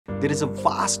There is a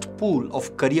vast pool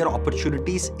of career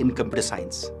opportunities in computer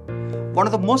science. One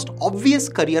of the most obvious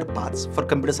career paths for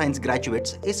computer science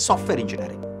graduates is software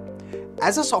engineering.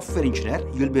 As a software engineer,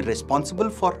 you will be responsible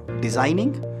for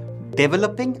designing,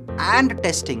 developing, and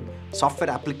testing software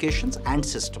applications and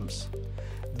systems.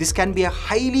 This can be a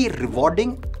highly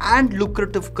rewarding and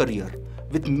lucrative career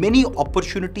with many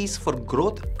opportunities for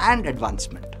growth and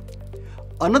advancement.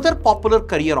 Another popular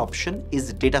career option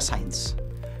is data science.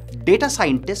 Data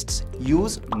scientists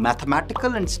use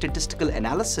mathematical and statistical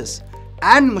analysis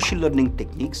and machine learning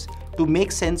techniques to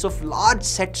make sense of large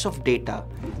sets of data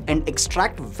and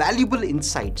extract valuable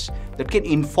insights that can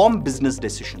inform business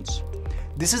decisions.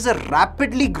 This is a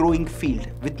rapidly growing field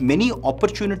with many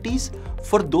opportunities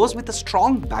for those with a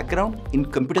strong background in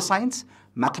computer science,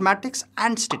 mathematics,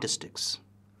 and statistics.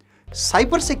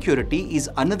 Cybersecurity is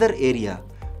another area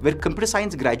where computer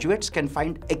science graduates can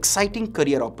find exciting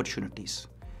career opportunities.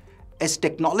 As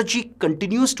technology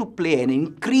continues to play an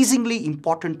increasingly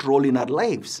important role in our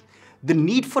lives, the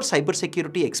need for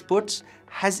cybersecurity experts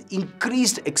has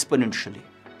increased exponentially.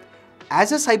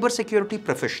 As a cybersecurity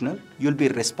professional, you'll be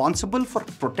responsible for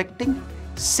protecting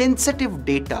sensitive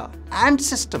data and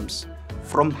systems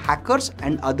from hackers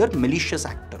and other malicious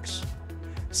actors.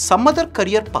 Some other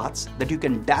career paths that you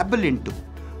can dabble into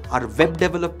are web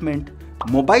development,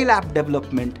 mobile app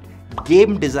development,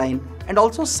 game design, and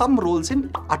also some roles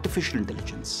in artificial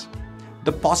intelligence.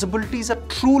 The possibilities are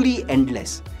truly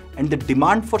endless, and the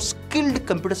demand for skilled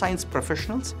computer science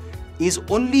professionals is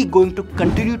only going to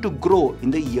continue to grow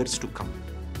in the years to come.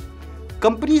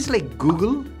 Companies like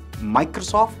Google,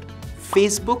 Microsoft,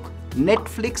 Facebook,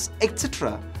 Netflix,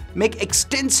 etc. make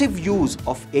extensive use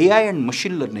of AI and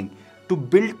machine learning to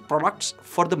build products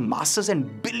for the masses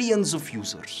and billions of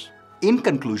users. In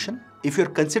conclusion, if you're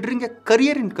considering a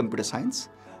career in computer science,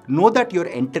 know that you're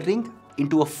entering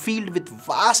into a field with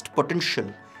vast potential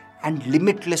and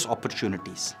limitless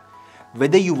opportunities.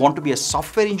 Whether you want to be a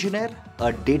software engineer,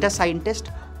 a data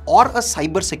scientist, or a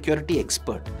cybersecurity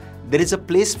expert, there is a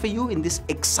place for you in this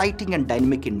exciting and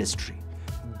dynamic industry.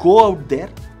 Go out there,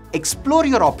 explore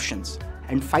your options,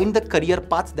 and find the career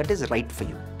path that is right for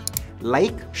you.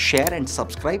 Like, share, and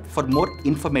subscribe for more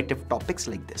informative topics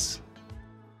like this.